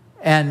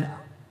 And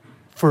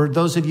for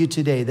those of you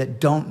today that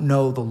don't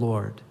know the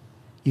Lord,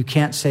 you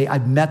can't say,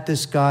 "I've met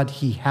this God.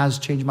 He has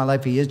changed my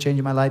life. He is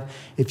changing my life."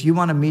 If you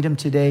want to meet him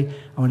today,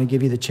 I want to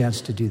give you the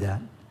chance to do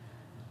that.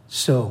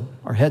 So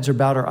our heads are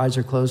bowed, our eyes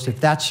are closed.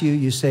 If that's you,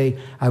 you say,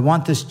 "I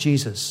want this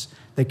Jesus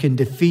that can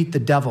defeat the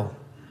devil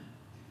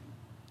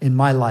in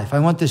my life. I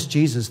want this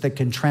Jesus that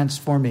can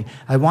transform me.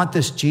 I want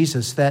this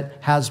Jesus that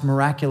has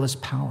miraculous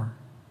power."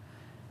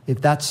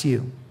 If that's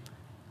you,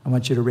 I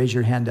want you to raise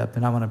your hand up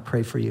and I want to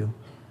pray for you.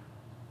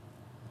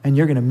 And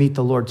you're going to meet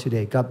the Lord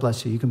today. God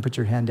bless you. You can put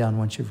your hand down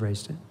once you've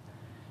raised it.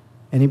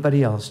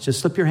 Anybody else?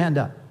 Just slip your hand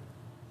up.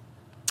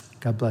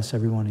 God bless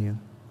every one of you.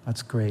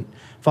 That's great.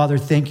 Father,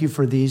 thank you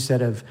for these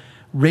that have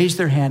raised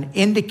their hand,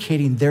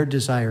 indicating their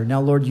desire.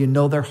 Now, Lord, you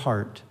know their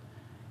heart.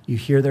 You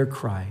hear their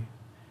cry.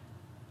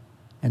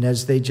 And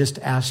as they just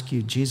ask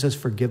you, "Jesus,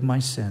 forgive my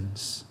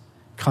sins.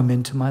 Come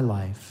into my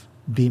life.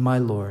 Be my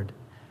Lord."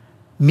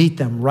 Meet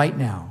them right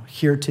now,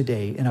 here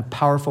today, in a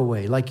powerful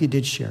way, like you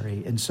did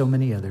Sherry and so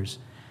many others.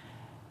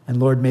 And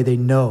Lord, may they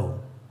know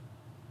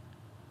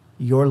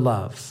your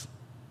love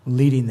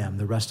leading them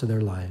the rest of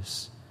their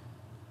lives.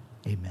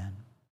 Amen.